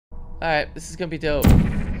Alright, this is gonna be dope.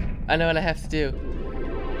 I know what I have to do.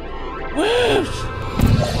 Whoosh!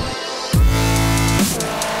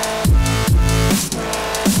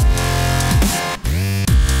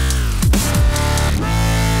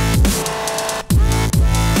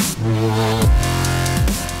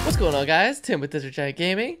 What's going on, guys? Tim with Desert Giant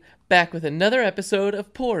Gaming, back with another episode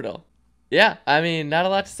of Portal. Yeah, I mean, not a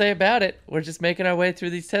lot to say about it. We're just making our way through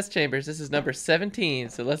these test chambers. This is number 17,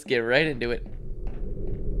 so let's get right into it.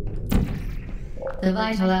 The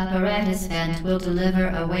vital apparatus vent will deliver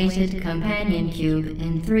a weighted companion cube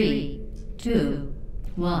in 3, 2,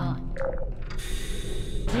 1.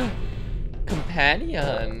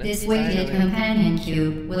 Companion. This weighted companion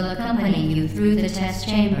cube will accompany you through the test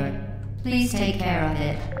chamber. Please take care of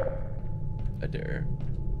it. Adore.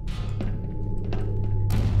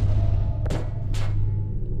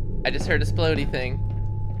 I just heard a splody thing.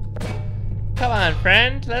 Come on,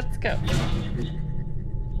 friend, let's go.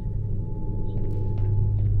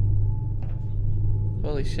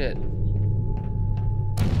 Holy shit.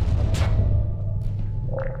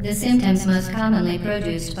 The symptoms most commonly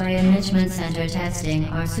produced by enrichment center testing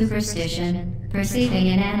are superstition, perceiving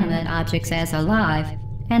inanimate objects as alive,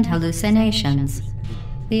 and hallucinations.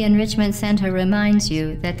 The enrichment center reminds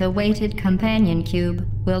you that the weighted companion cube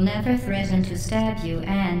will never threaten to stab you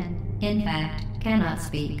and, in fact, cannot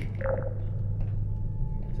speak.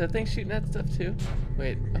 Is that thing shooting at stuff too?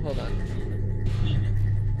 Wait, hold on.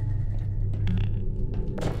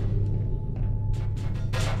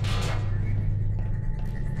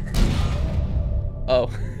 Oh.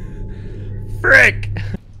 Frick!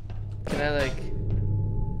 Can I like...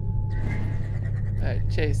 Alright,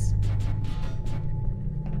 chase.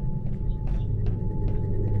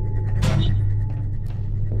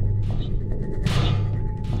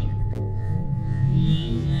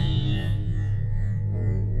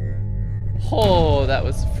 Oh, that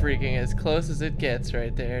was freaking as close as it gets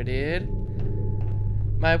right there, dude.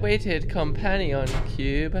 My weighted companion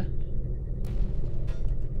cube.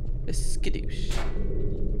 A skadoosh.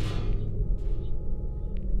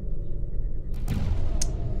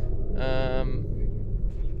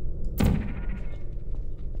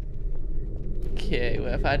 Okay,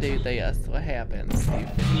 well if I do this, what happens?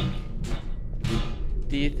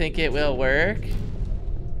 Do you think it will work?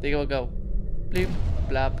 Think it will go bloop,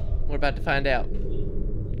 blop. We're about to find out.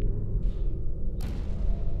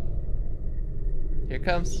 Here it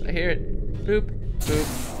comes. I hear it. Boop, boop.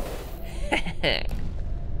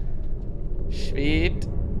 Sweet.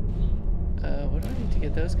 What do I need to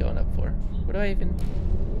get those going up for? What do I even...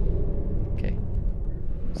 Okay.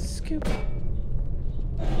 Scoop.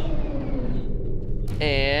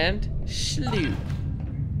 And sloop.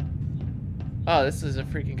 Oh, this is a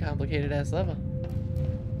freaking complicated ass level.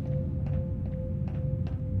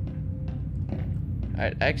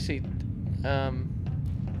 Alright, actually,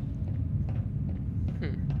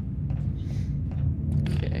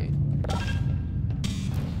 okay.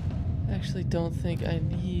 I actually don't think I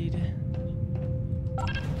need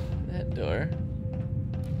that door.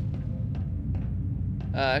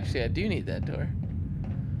 Actually, I do need that door.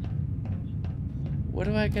 What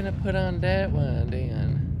am I gonna put on that one,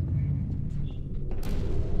 Dan?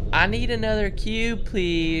 I need another cube,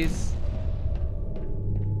 please.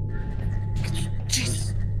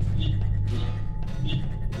 Jesus.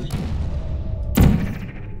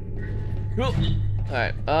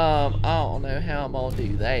 Alright, I don't know how I'm gonna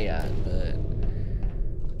do that, but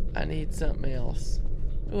I need something else.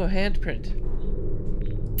 Ooh, a handprint.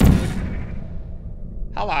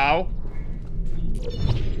 Hello.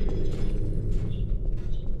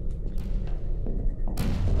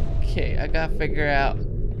 Okay, I gotta figure out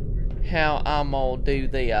how I'm gonna do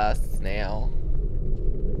this now.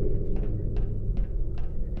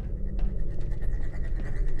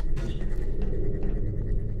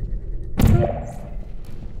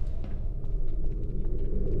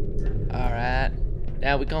 Alright,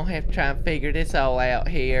 now we're gonna have to try and figure this all out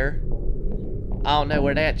here. I don't know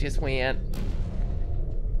where that just went.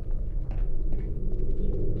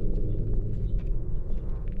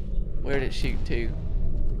 Where'd it shoot to?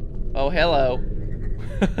 Oh, hello.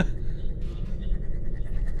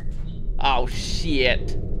 Oh,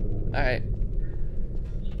 shit. Alright.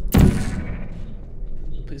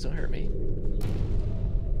 Please don't hurt me.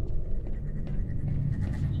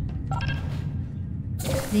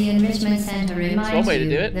 The enrichment center reminds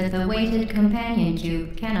you that the weighted companion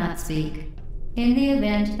cube cannot speak. In the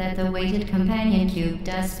event that the weighted companion cube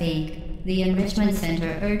does speak, the enrichment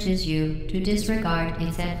center urges you to disregard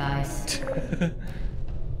its advice.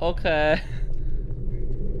 Okay.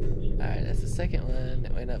 Alright, that's the second one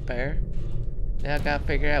that went up there. Now I gotta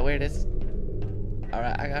figure out where this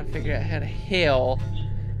Alright, I gotta figure out how to hell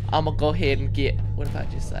I'm gonna go ahead and get. What if I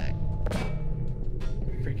just like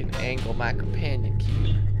freaking angle my companion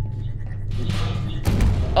cube?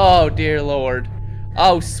 Oh dear Lord.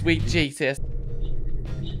 Oh sweet Jesus.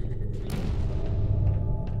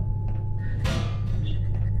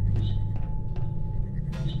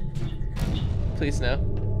 Please no.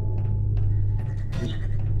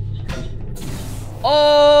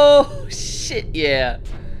 Oh shit, yeah.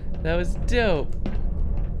 That was dope.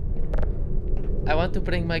 I want to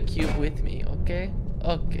bring my cube with me, okay?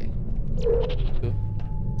 Okay.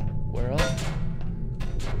 World?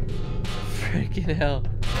 Freaking hell.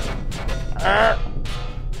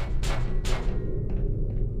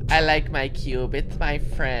 I like my cube. It's my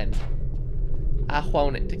friend. I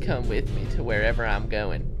want it to come with me to wherever I'm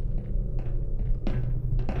going.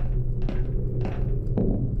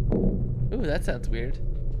 Ooh, that sounds weird.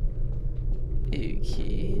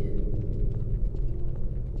 Okay.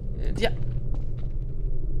 And yeah.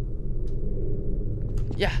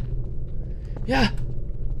 Yeah. Yeah.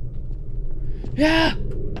 Yeah.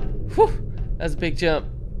 Whew. That's a big jump.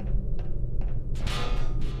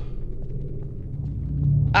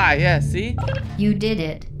 Ah, yeah, see? You did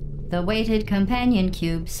it. The weighted companion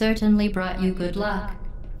cube certainly brought you good luck.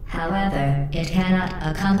 However, it cannot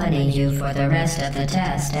accompany you for the rest of the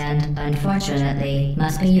test and, unfortunately,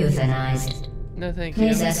 must be euthanized. No, thank you.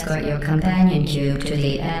 Please escort your companion cube to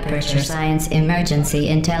the Aperture Science Emergency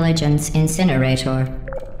Intelligence Incinerator.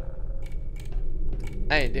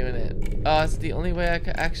 I ain't doing it. Oh, it's the only way I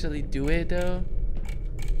could actually do it, though.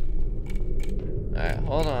 Alright,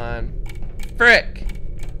 hold on. Frick!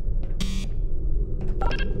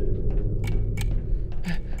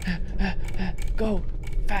 Go!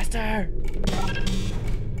 Faster!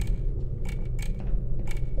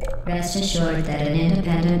 Rest assured that an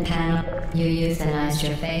independent panel, you euthanized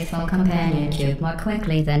your faithful companion cube more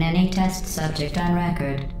quickly than any test subject on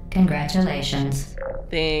record. Congratulations.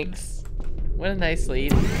 Thanks. What a nice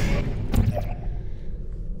lead.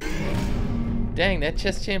 Dang, that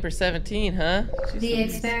chest chamber 17, huh? The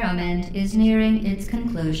experiment is nearing its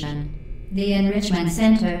conclusion. The Enrichment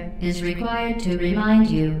Center is required to remind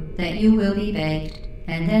you that you will be baked,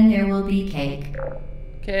 and then there will be cake.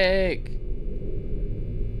 Cake!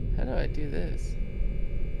 How do I do this?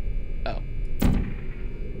 Oh.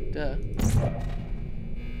 Duh.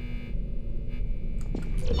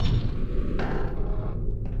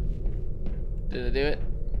 Did I do it?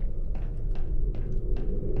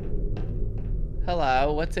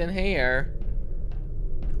 Hello, what's in here?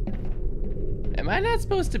 Am I not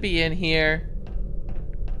supposed to be in here?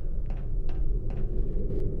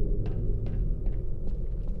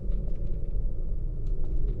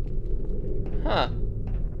 Huh.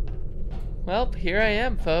 Well, here I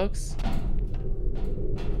am, folks.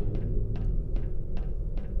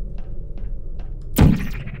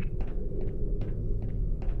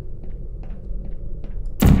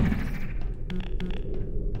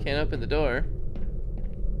 Can't open the door.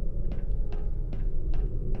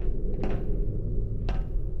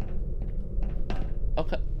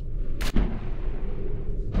 Okay.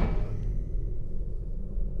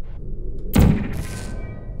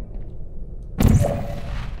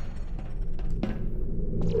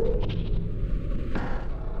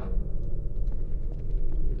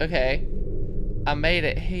 Okay. I made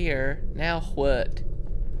it here. Now what?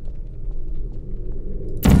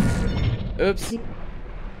 Oops.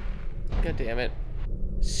 God damn it.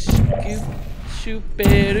 Scoop,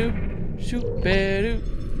 shoop-a-doop, shoop-a-doop.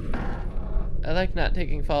 I like not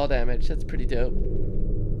taking fall damage. That's pretty dope.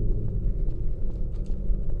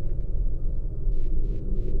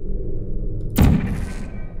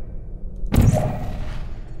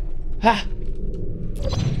 Ha!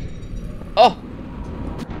 Oh!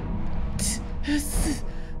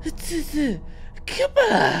 Come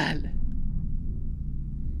on!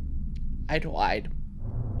 I died.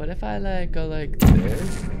 What if I like go like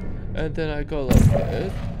this, and then I go like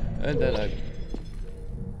this, and then I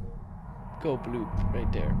go bloop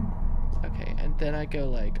right there. Okay, and then I go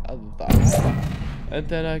like that, and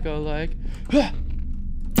then I go like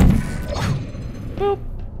boop.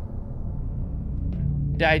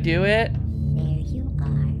 Did I do it? There you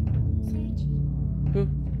are. Searching. Who?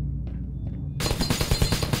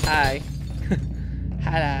 Hi.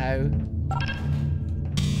 Hello.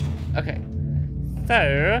 Okay.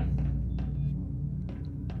 So.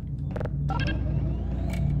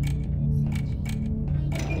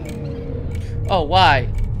 Oh, why?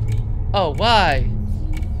 Oh, why?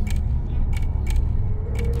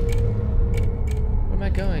 Where am I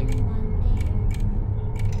going?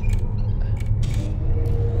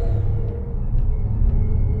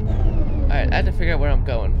 Alright, I had to figure out where I'm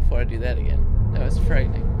going before I do that again. That was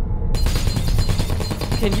frightening.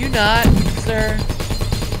 Can you not, sir?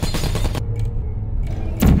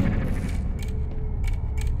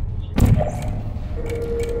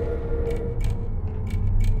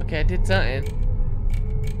 Okay, I did something.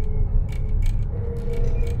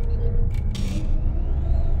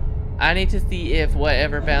 I need to see if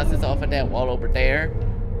whatever bounces off of that wall over there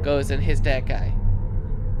goes and hits that guy.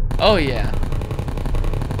 Oh yeah.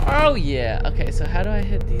 Oh yeah. Okay, so how do I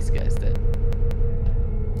hit these guys then?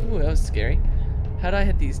 Ooh, that was scary. How do I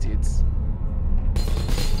hit these dudes?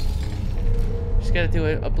 Just gotta do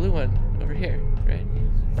a blue one over here, right?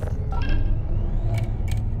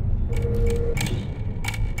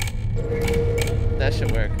 That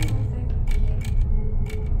should work.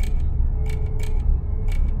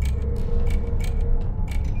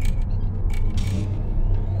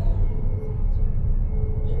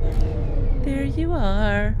 There you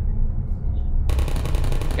are.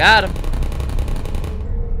 Got him.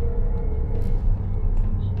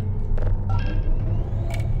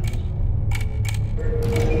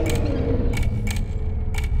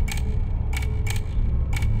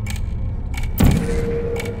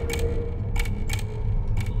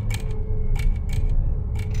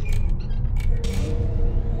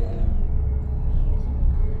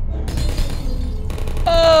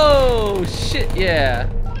 Oh shit, yeah.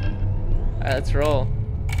 Alright, let's roll.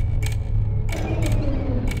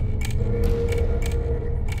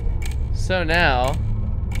 So now,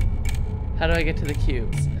 how do I get to the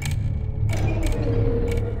cubes?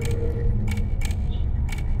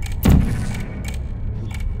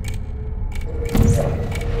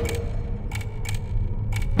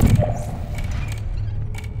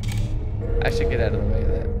 I should get out of the way of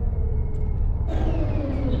that.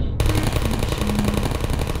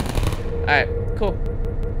 Alright, cool.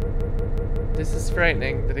 This is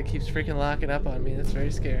frightening that it keeps freaking locking up on me. That's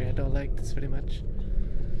very scary. I don't like this very much.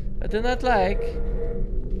 I do not like.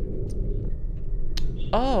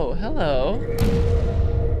 Oh, hello.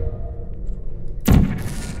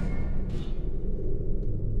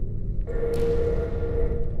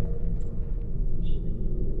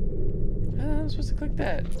 I'm supposed to click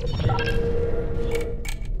that.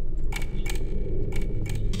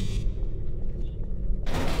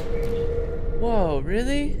 Whoa,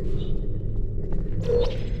 really?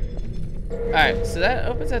 Alright, so that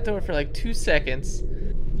opens that door for like 2 seconds.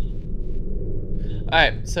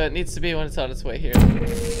 Alright, so it needs to be when it's on its way here.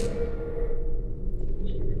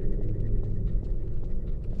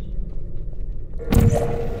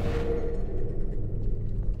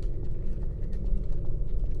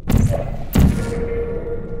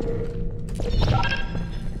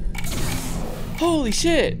 Holy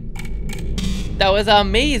shit! That was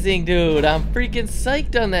amazing, dude. I'm freaking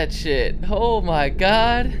psyched on that shit. Oh my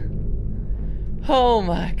god. Oh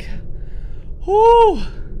my god. Whoo!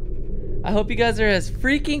 I hope you guys are as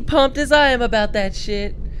freaking pumped as I am about that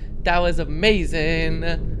shit. That was amazing.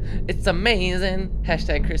 It's amazing.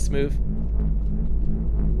 Hashtag Chris move.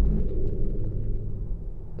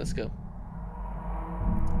 Let's go.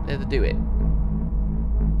 Let's do it.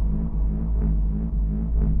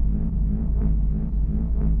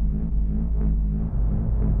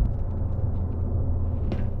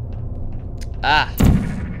 Ah,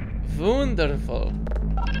 wonderful.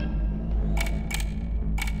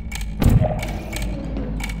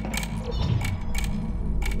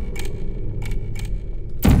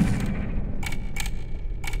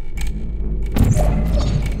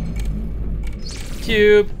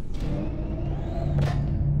 Cube.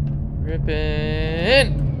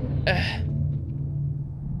 Rippin'.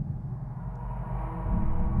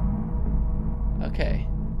 Okay,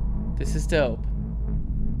 this is dope.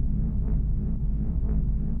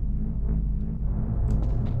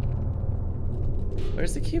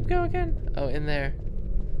 Where's the cube go again? Oh, in there.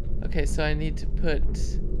 Okay, so I need to put...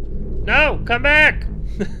 No! Come back!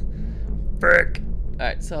 Frick!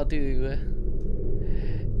 Alright, so I'll do...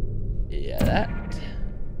 yeah, that.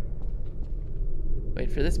 Wait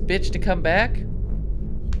for this bitch to come back.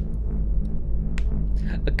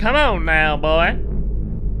 Come on now, boy!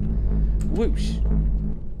 Whoosh!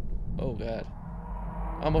 Oh, God.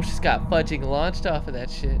 Almost just got fudging launched off of that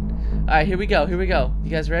shit. Alright, here we go, here we go. You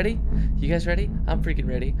guys ready? You guys ready? I'm freaking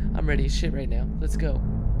ready. I'm ready as shit right now. Let's go.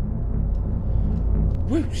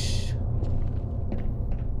 Whoosh!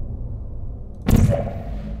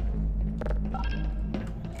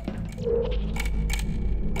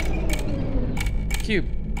 Cube.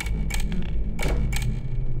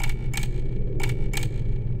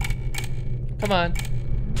 Come on.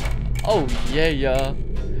 Oh, yeah, yeah.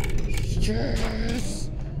 Yes!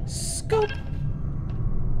 Scoop!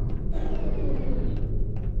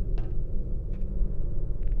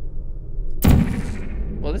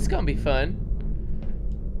 this is gonna be fun.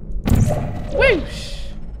 Whoosh!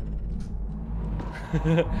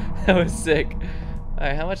 That was sick.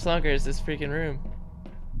 Alright, how much longer is this freaking room?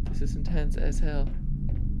 This is intense as hell.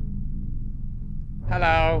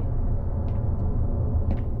 Hello.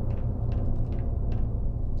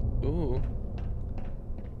 Ooh.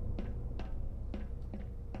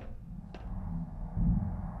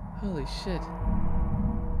 Holy shit.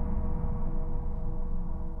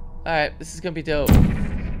 Alright, this is gonna be dope.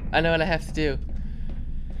 I know what I have to do.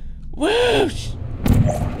 Whoosh!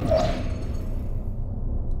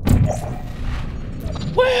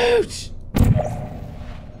 Whoosh!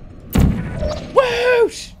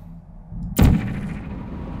 Whoosh!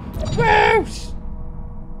 Whoosh!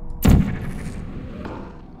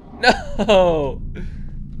 No!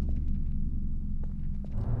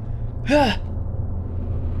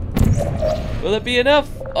 Will it be enough?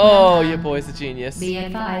 Oh, your boy's a genius. Be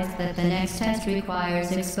advised that the next test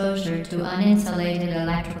requires exposure to uninsulated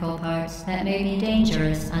electrical parts that may be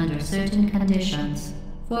dangerous under certain conditions.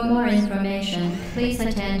 For more information, please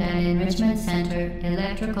attend an Enrichment Center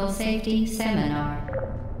Electrical Safety Seminar.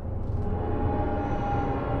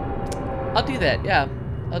 I'll do that, yeah.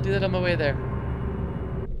 I'll do that on my way there.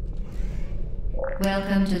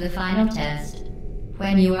 Welcome to the final test.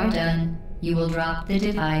 When you are done, you will drop the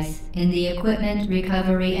device in the Equipment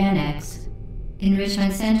Recovery Annex.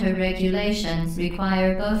 Enrichment Center regulations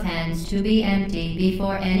require both hands to be empty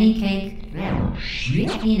before any cake.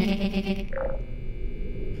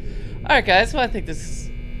 Alright guys, well I think this is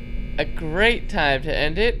a great time to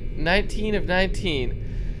end it. 19 of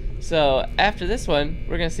 19. So after this one,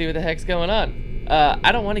 we're gonna see what the heck's going on.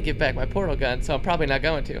 I don't want to give back my portal gun, so I'm probably not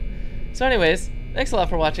going to. So anyways, thanks a lot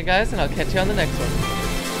for watching guys, and I'll catch you on the next one.